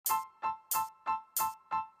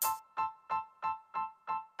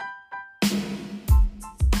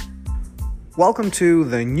Welcome to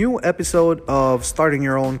the new episode of Starting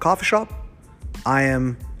Your Own Coffee Shop. I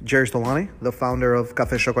am Jerry Stolani, the founder of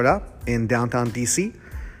Café Chocolat in downtown DC.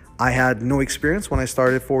 I had no experience when I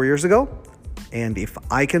started 4 years ago, and if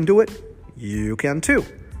I can do it, you can too.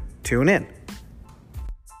 Tune in.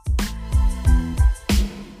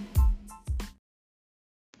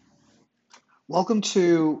 Welcome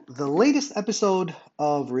to the latest episode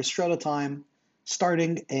of Ristretto Time,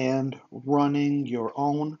 starting and running your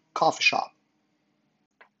own coffee shop.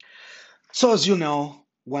 So, as you know,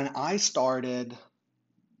 when I started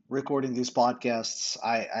recording these podcasts,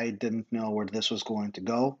 I didn't know where this was going to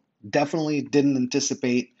go. Definitely didn't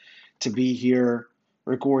anticipate to be here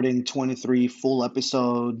recording 23 full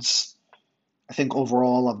episodes. I think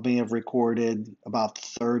overall I may have recorded about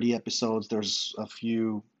 30 episodes. There's a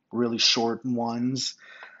few really short ones.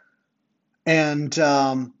 And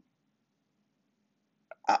I'm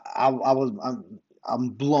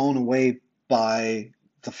blown away by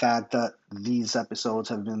the fact that these episodes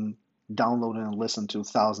have been downloaded and listened to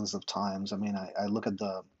thousands of times. I mean, I look at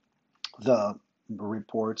the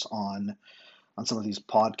reports on some of these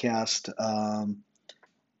podcast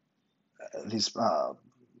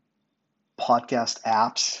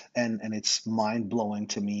apps, and it's mind blowing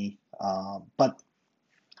to me. But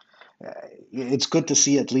it's good to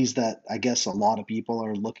see at least that I guess a lot of people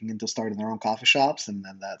are looking into starting their own coffee shops, and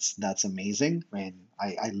that's amazing. I mean,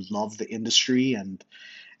 I love the industry, and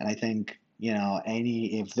I think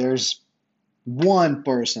any if there's one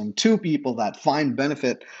person, two people that find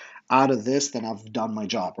benefit out of this, then I've done my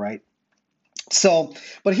job, right? So,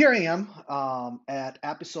 but here I am at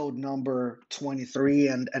episode number 23,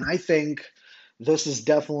 and I think this is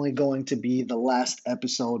definitely going to be the last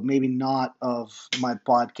episode, maybe not of my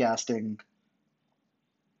podcasting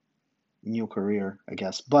new career, I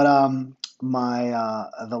guess, but my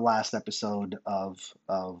the last episode of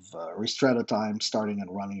Ristretto Time, starting and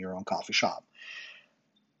running your own coffee shop.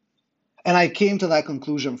 And I came to that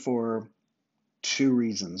conclusion for two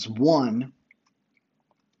reasons. One,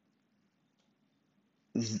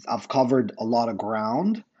 I've covered a lot of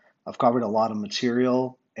ground, I've covered a lot of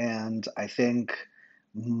material, and I think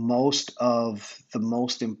most of the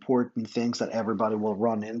most important things that everybody will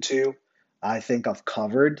run into, I think I've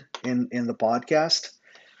covered in the podcast.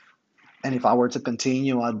 And if I were to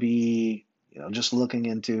continue, I'd be, just looking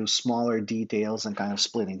into smaller details and kind of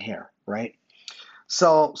splitting hair, right?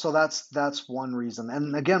 So that's one reason.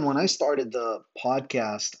 And again, when I started the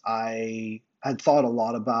podcast, I had thought a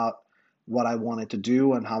lot about what I wanted to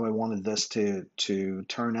do and how I wanted this to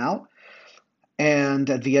turn out. And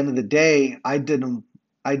at the end of the day, I didn't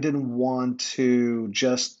want to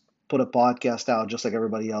just put a podcast out just like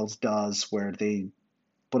everybody else does, where they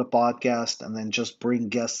put a podcast and then just bring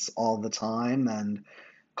guests all the time and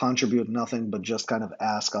contribute nothing but just kind of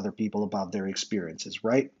ask other people about their experiences,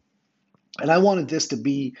 right? And I wanted this to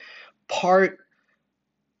be part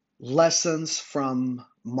lessons from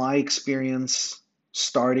my experience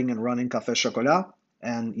starting and running Café Chocolat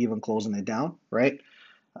and even closing it down, right?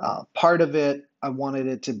 Part of it, I wanted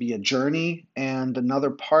it to be a journey, and another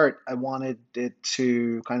part, I wanted it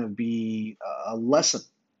to kind of be a lesson.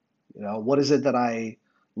 What is it that I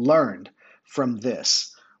learned from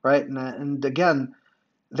this, right? And again,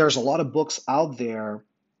 there's a lot of books out there,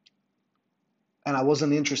 and I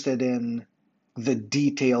wasn't interested in the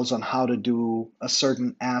details on how to do a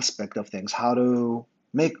certain aspect of things, how to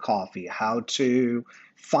make coffee, how to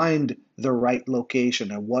find the right location,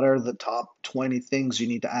 and what are the top 20 things you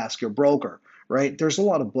need to ask your broker, right? There's a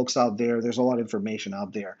lot of books out there, there's a lot of information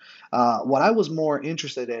out there. What I was more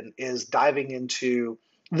interested in is diving into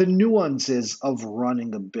the nuances of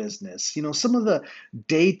running a business, some of the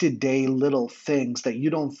day to day little things that you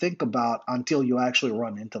don't think about until you actually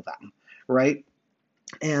run into them, right?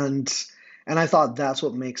 and and I thought that's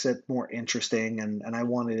what makes it more interesting, and I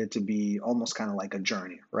wanted it to be almost kind of like a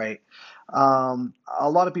journey, right? A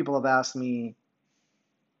lot of people have asked me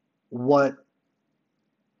what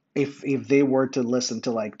if they were to listen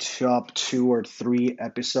to like top two or three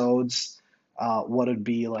episodes, what would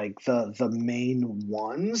be like the main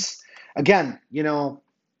ones. Again,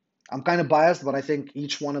 I'm kind of biased, but I think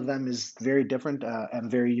each one of them is very different and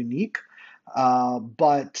very unique.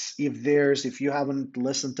 But if you haven't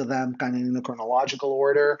listened to them kind of in the chronological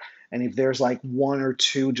order, and if there's like one or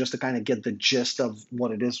two just to kind of get the gist of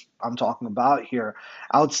what it is I'm talking about here,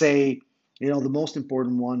 I would say, the most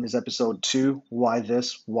important one is episode 2, why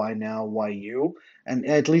this, why now, why you. And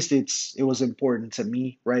at least it was important to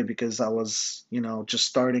me, right? Because I was, just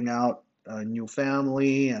starting out a new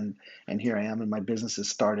family, and here I am, and my business is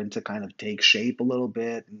starting to kind of take shape a little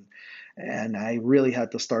bit, and I really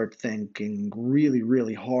had to start thinking really,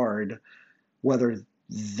 really hard whether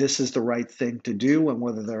this is the right thing to do and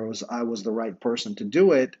whether I was the right person to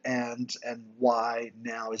do it, and why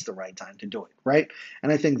now is the right time to do it, right?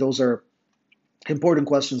 And I think those are important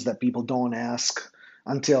questions that people don't ask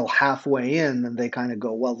until halfway in, and they kind of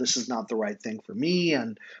go, well, this is not the right thing for me,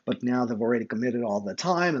 and but now they've already committed all the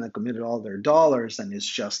time and they've committed all their dollars, and it's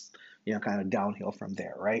just, kind of downhill from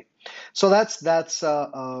there, right? So that's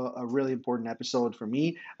a really important episode for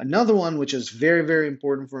me. Another one which is very, very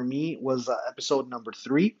important for me was episode number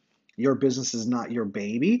 3. Your business is not your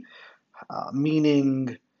baby,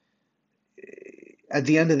 meaning at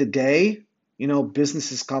the end of the day,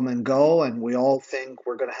 businesses come and go, and we all think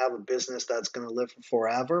we're going to have a business that's going to live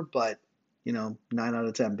forever, but 9 out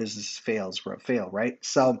of 10 businesses fail, right?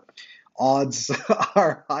 So odds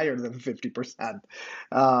are higher than 50%.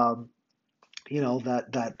 Um,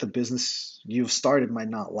 that the business you've started might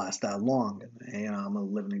not last that long, and I'm a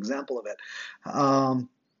living example of it. Um,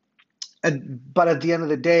 but at the end of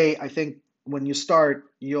the day, I think when you start,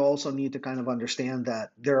 you also need to kind of understand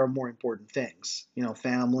that there are more important things,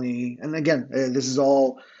 family. And again, this is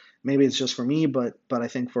all, maybe it's just for me, but I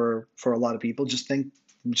think for a lot of people, just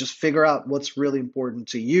figure out what's really important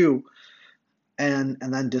to you, and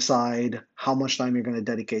then decide how much time you're going to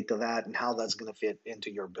dedicate to that and how that's going to fit into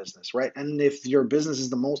your business, right? And if your business is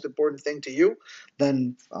the most important thing to you,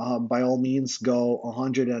 then by all means go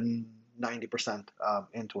 190%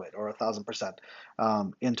 into it, or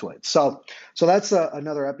 1,000% into it. So that's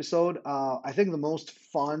another episode. I think the most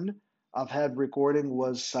fun I've had recording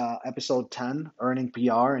was episode 10, earning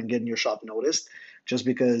PR and getting your shop noticed, just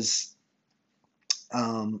because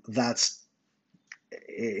that's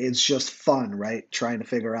it's just fun, right? Trying to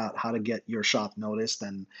figure out how to get your shop noticed,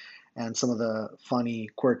 and some of the funny,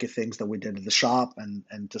 quirky things that we did at the shop,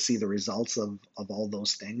 and to see the results of all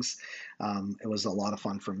those things. It was a lot of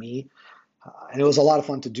fun for me, and it was a lot of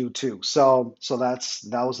fun to do too. So that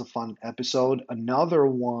was a fun episode. Another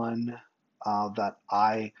one that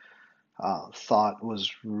I thought was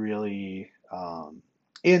really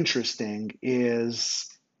interesting is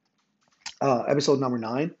episode number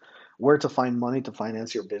 9, where to find money to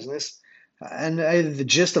finance your business. And the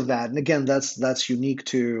gist of that, and again, that's unique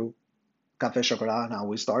to Cafe Chocolat and how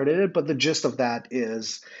we started it, but the gist of that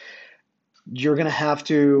is you're going to have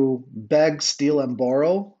to beg, steal, and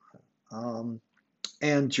borrow, um,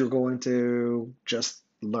 and you're going to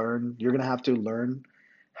have to learn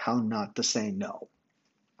how not to say no.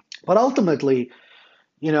 But ultimately,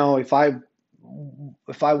 if I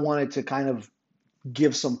wanted to kind of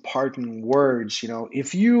give some parting words,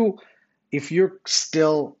 if you're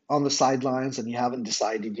still on the sidelines and you haven't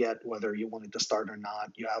decided yet whether you wanted to start or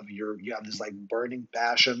not, you have this like burning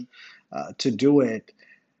passion to do it,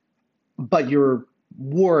 but you're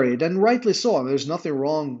worried, and rightly so. I mean, there's nothing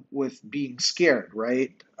wrong with being scared,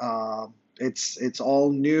 right? It's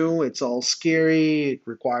all new, it's all scary, it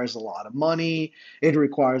requires a lot of money, it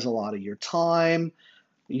requires a lot of your time.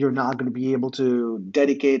 You're not going to be able to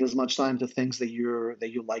dedicate as much time to things that you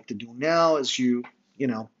like to do now as you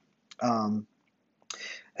know um,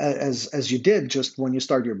 as you did just when you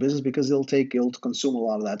start your business, because it'll consume a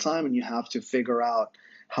lot of that time, and you have to figure out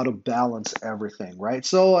how to balance everything, right?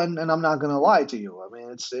 So, and I'm not going to lie to you, I mean,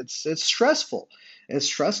 it's stressful. It's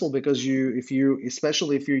stressful because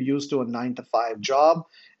especially if you're used to a 9 to 5 job,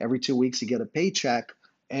 every 2 weeks you get a paycheck,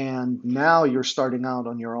 and now you're starting out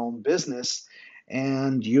on your own business,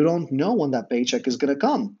 and you don't know when that paycheck is going to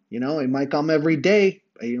come. It might come every day,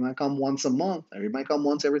 it might come once a month, or it might come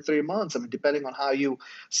once every 3 months. I mean, depending on how you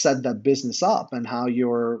set that business up and how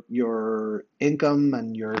your income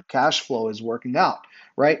and your cash flow is working out,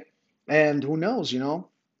 right? And who knows,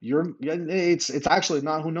 it's actually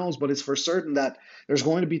not who knows, but it's for certain that there's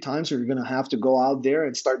going to be times where you're going to have to go out there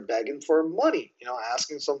and start begging for money,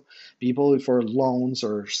 asking some people for loans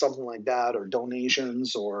or something like that, or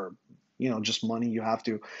donations, or just money you have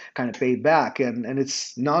to kind of pay back, and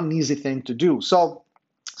it's not an easy thing to do. So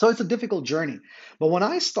it's a difficult journey. But when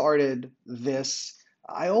I started this,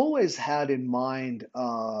 I always had in mind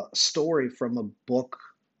a story from a book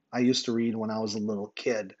I used to read when I was a little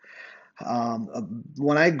kid.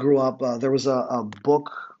 When I grew up, there was a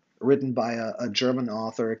book written by a German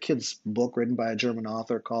author, a kid's book written by a German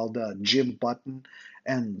author called Jim Button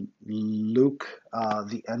and Luke,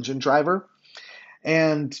 the Engine Driver.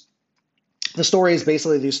 And the story is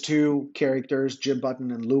basically these two characters, Jim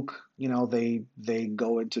Button and Luke. They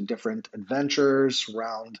go into different adventures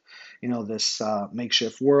around, this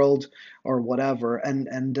makeshift world or whatever. And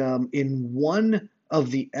in one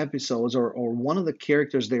of the episodes, or one of the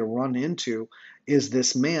characters they run into, is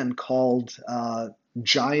this man called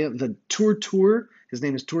Giant the Tour. His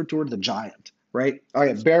name is Tour the Giant. right? All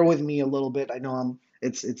right, bear with me a little bit. I know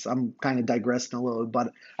I'm kind of digressing a little,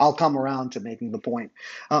 but I'll come around to making the point.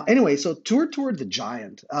 Anyway, so Tour the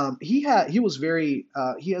Giant, he was very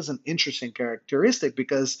he has an interesting characteristic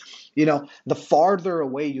because the farther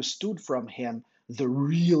away you stood from him,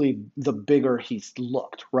 the bigger he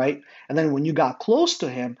looked, right? And then when you got close to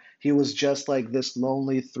him, he was just like this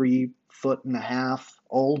lonely 3.5 foot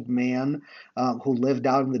old man who lived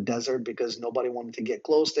out in the desert because nobody wanted to get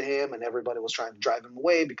close to him and everybody was trying to drive him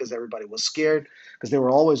away because everybody was scared because they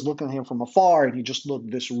were always looking at him from afar and he just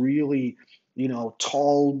looked this really,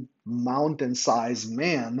 tall mountain-sized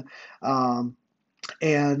man. Um,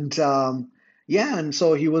 and Yeah, and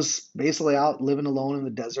so he was basically out living alone in the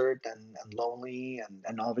desert and lonely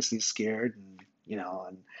and obviously scared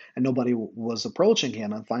and nobody was approaching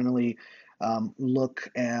him. And finally, Look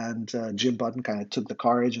and Jim Button kind of took the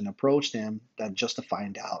courage and approached him that just to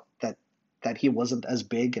find out that he wasn't as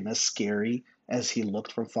big and as scary as he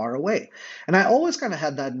looked from far away. And I always kind of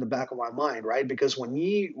had that in the back of my mind, right? Because when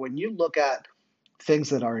you look at things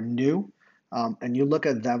that are new, and you look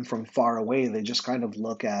at them from far away, they just kind of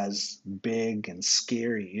look as big and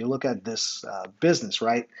scary. You look at this business,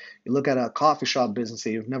 right? You look at a coffee shop business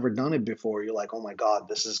that you've never done it before. You're like, oh my God,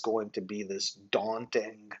 this is going to be this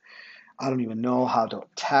daunting. I don't even know how to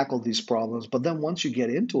tackle these problems. But then once you get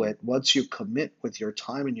into it, once you commit with your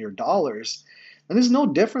time and your dollars, then it's no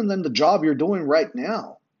different than the job you're doing right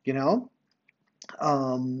now. You know,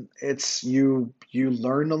 it's you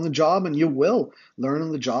learn on the job and you will learn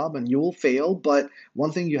on the job and you will fail. But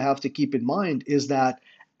one thing you have to keep in mind is that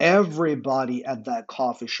everybody at that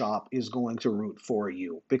coffee shop is going to root for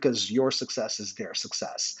you because your success is their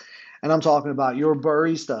success. And I'm talking about your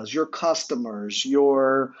baristas, your customers,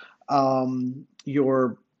 your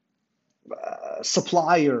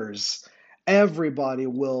suppliers. Everybody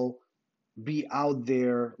will be out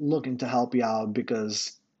there looking to help you out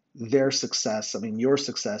because their success, I mean, your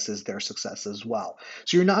success is their success as well.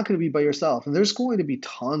 So you're not going to be by yourself. And there's going to be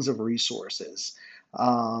tons of resources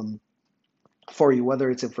um, for you, whether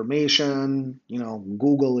it's information,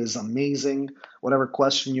 Google is amazing. Whatever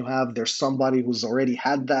question you have, there's somebody who's already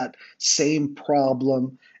had that same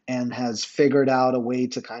problem and has figured out a way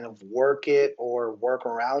to kind of work it or work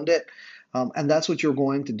around it. And that's what you're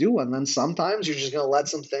going to do. And then sometimes you're just going to let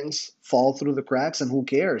some things fall through the cracks, and who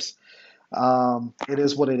cares? It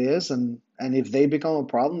is what it is, and if they become a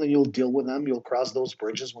problem, then you'll deal with them. You'll cross those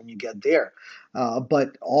bridges when you get there.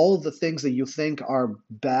 But all of the things that you think are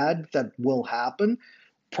bad that will happen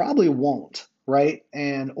probably won't, right?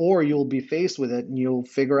 And or you'll be faced with it and you'll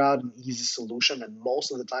figure out an easy solution. And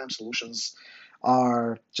most of the time, solutions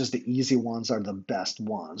are just the easy ones are the best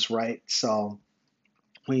ones, right? So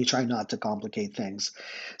when you try not to complicate things.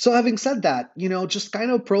 So having said that, just kind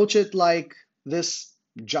of approach it like this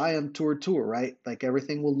giant tour, right? Like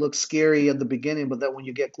everything will look scary at the beginning, but then when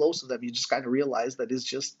you get close to them, you just kind of realize that it's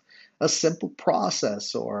just a simple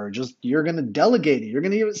process, or just you're going to delegate it. You're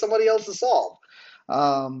going to give it somebody else to solve.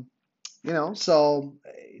 Um, so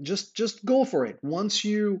just go for it. Once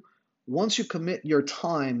you commit your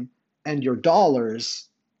time and your dollars,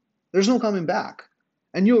 there's no coming back.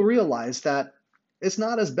 And you'll realize that it's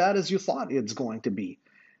not as bad as you thought it's going to be.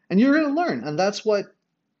 And you're going to learn. And that's what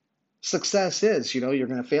success is. You're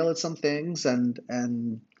going to fail at some things, and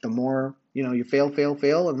the more, you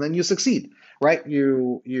fail, and then you succeed, right?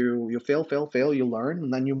 You fail, you learn,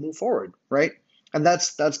 and then you move forward, right? And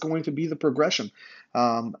that's going to be the progression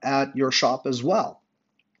at your shop as well.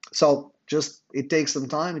 So just it takes some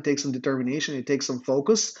time, it takes some determination, it takes some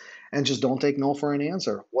focus, and just don't take no for an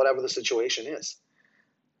answer, whatever the situation is.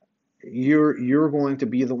 You're going to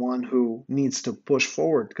be the one who needs to push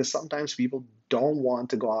forward because sometimes people don't want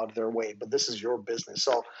to go out of their way, but this is your business.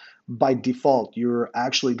 So by default, you're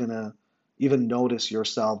actually gonna even notice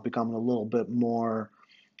yourself becoming a little bit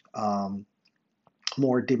um,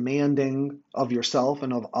 more demanding of yourself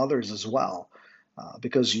and of others as well,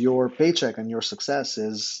 because your paycheck and your success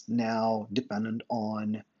is now dependent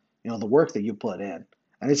on the work that you put in,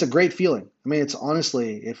 and it's a great feeling. I mean, it's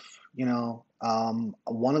honestly, if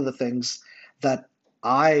one of the things that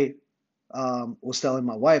I was telling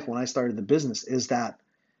my wife when I started the business is that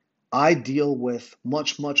I deal with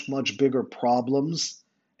much, much, much bigger problems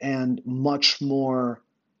and much more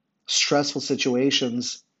stressful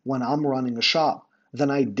situations when I'm running a shop than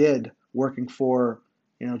I did working for,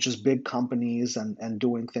 just big companies and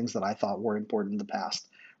doing things that I thought were important in the past,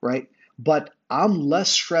 right? But I'm less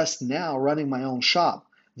stressed now running my own shop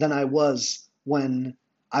than I was when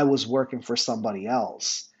I was working for somebody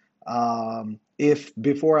else. If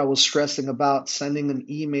before I was stressing about sending an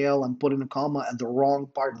email and putting a comma at the wrong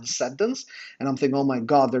part of the sentence, and I'm thinking, oh my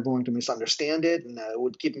God, they're going to misunderstand it, and it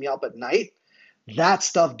would keep me up at night. That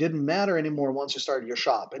stuff didn't matter anymore once you started your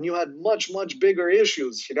shop, and you had much bigger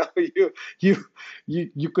issues. You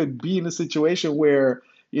you could be in a situation where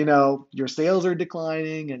your sales are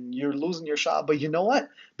declining and you're losing your shop, but you know what?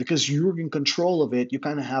 Because you're in control of it, you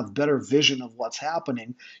kind of have better vision of what's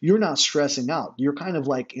happening. You're not stressing out. You're kind of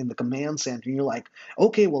like in the command center, and you're like,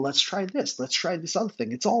 okay, well, let's try this other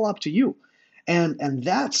thing. It's all up to you, and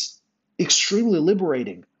that's extremely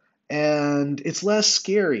liberating, and it's less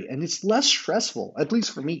scary and it's less stressful, at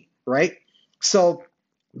least for me, right? So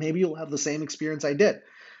maybe you'll have the same experience I did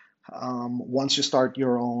once you start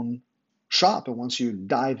your own shop and once you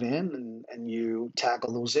dive in and you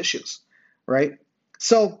tackle those issues, right?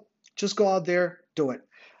 So just go out there, do it.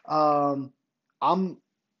 Um, I'm,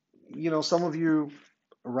 some of you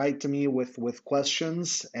write to me with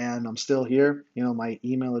questions, and I'm still here. My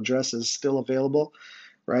email address is still available,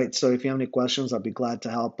 right? So if you have any questions, I'll be glad to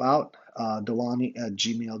help out.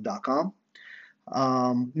 Delani@gmail.com.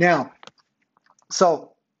 Now,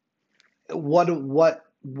 so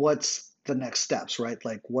what's the next steps, right?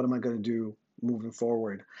 Like, what am I going to do moving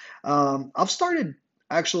forward? I've started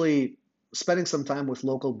actually spending some time with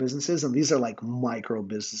local businesses, and these are like micro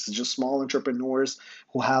businesses, just small entrepreneurs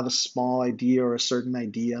who have a small idea or a certain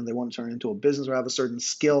idea, and they want to turn it into a business or have a certain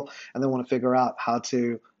skill, and they want to figure out how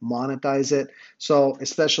to monetize it. So,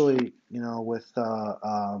 especially, with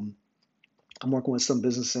I'm working with some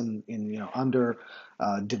business in under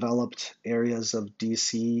developed areas of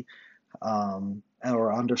DC,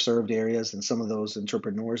 or underserved areas, and some of those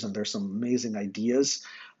entrepreneurs, and there's some amazing ideas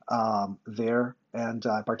there. And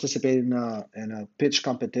I participated in a pitch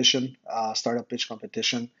competition, startup pitch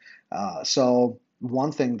competition. So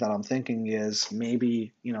one thing that I'm thinking is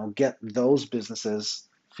maybe get those businesses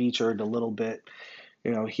featured a little bit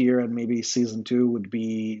here, and maybe season two would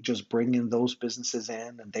be just bringing those businesses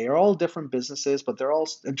in, and they are all different businesses, but they're all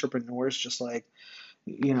entrepreneurs, just like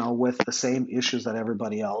with the same issues that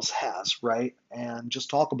everybody else has, right? And just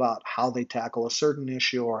talk about how they tackle a certain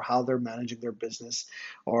issue, or how they're managing their business,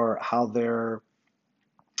 or how they're,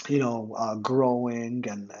 growing,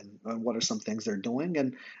 and what are some things they're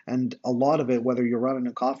doing. And a lot of it, whether you're running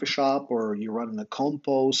a coffee shop or you're running a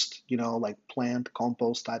compost, like plant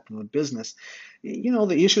compost type of a business,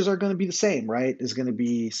 the issues are going to be the same, right? It's going to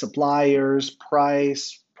be suppliers,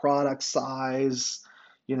 price, product size,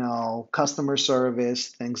 customer service,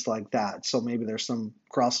 things like that. So maybe there's some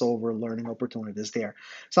crossover learning opportunities there.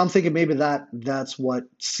 So I'm thinking maybe that's what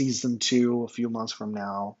season two, a few months from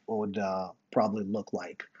now, would probably look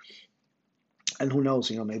like. And who knows,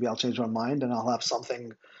 maybe I'll change my mind and I'll have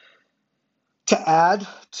something to add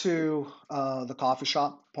to the coffee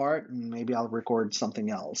shop part, and maybe I'll record something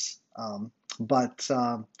else. But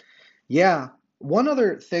yeah, one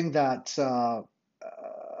other thing that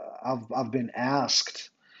I've been asked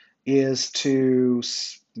is to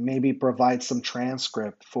maybe provide some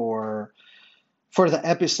transcript for the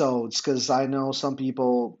episodes, because I know some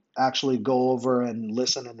people actually go over and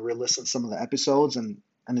listen and re-listen some of the episodes, and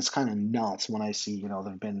it's kind of nuts when I see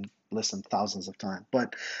they've been listened thousands of times.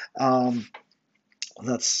 But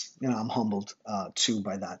that's I'm humbled too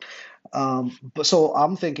by that. But so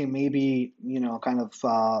I'm thinking maybe kind of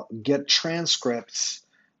get transcripts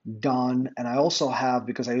done. And I also have,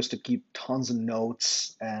 because I used to keep tons of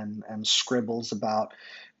notes and scribbles about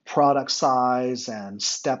product size and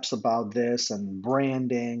steps about this and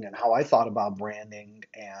branding and how I thought about branding,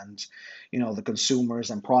 and the consumers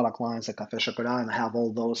and product lines at Café Chocolat, and I have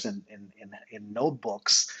all those in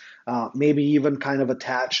notebooks. Maybe even kind of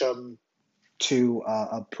attach them to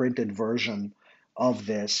a printed version of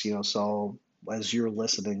this, so as you're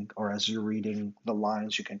listening or as you're reading the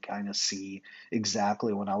lines, you can kind of see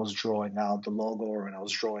exactly when I was drawing out the logo, or when I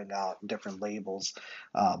was drawing out different labels,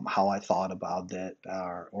 how I thought about it,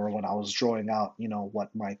 or when I was drawing out,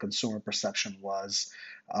 what my consumer perception was,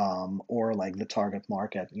 or like the target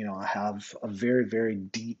market. I have a very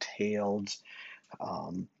detailed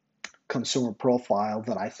um, consumer profile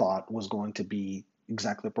that I thought was going to be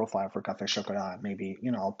exactly the profile for Café Chocolat. Maybe,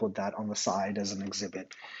 I'll put that on the side as an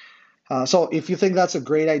exhibit. So if you think that's a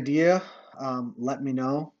great idea, let me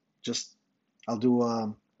know. Just I'll do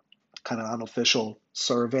a kind of unofficial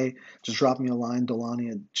survey. Just drop me a line,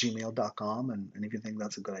 Delani@gmail.com. And if you think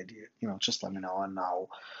that's a good idea, just let me know and I'll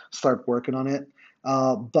start working on it.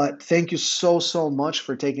 But thank you so much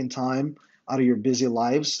for taking time out of your busy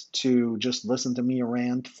lives to just listen to me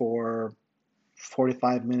rant for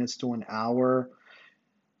 45 minutes to an hour,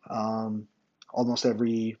 um, almost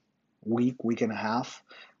every week and a half.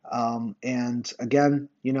 And again,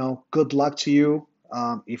 good luck to you.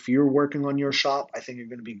 If you're working on your shop, I think you're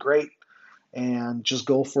going to be great, and just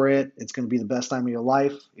go for it. It's going to be the best time of your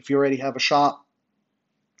life. If you already have a shop,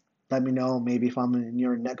 let me know. Maybe if I'm in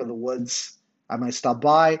your neck of the woods, I might stop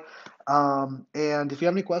by. And if you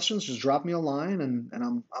have any questions, just drop me a line, and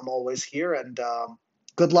I'm always here. And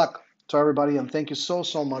good luck to everybody, and thank you so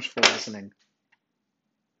so much for listening.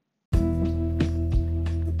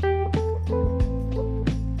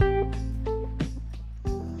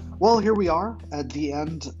 Well, here we are at the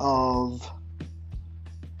end of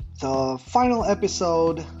the final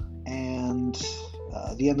episode and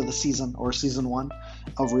the end of the season, or season one,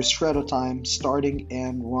 of Ristretto Time, starting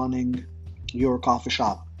and running your coffee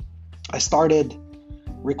shop. I started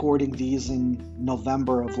recording these in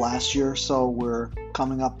November of last year, so we're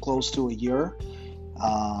coming up close to a year.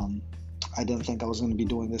 Um, I didn't think I was going to be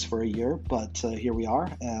doing this for a year, but here we are,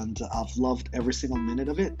 and I've loved every single minute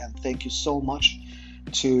of it. And thank you so much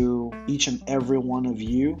to each and every one of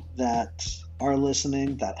you that are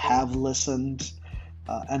listening, that have listened,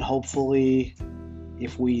 and hopefully,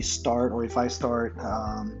 if I start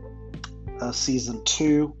season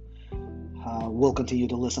two, we'll continue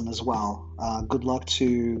to listen as well. Good luck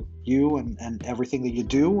to you and everything that you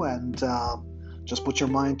do, and just put your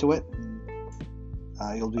mind to it.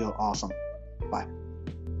 And, you'll be awesome. Bye.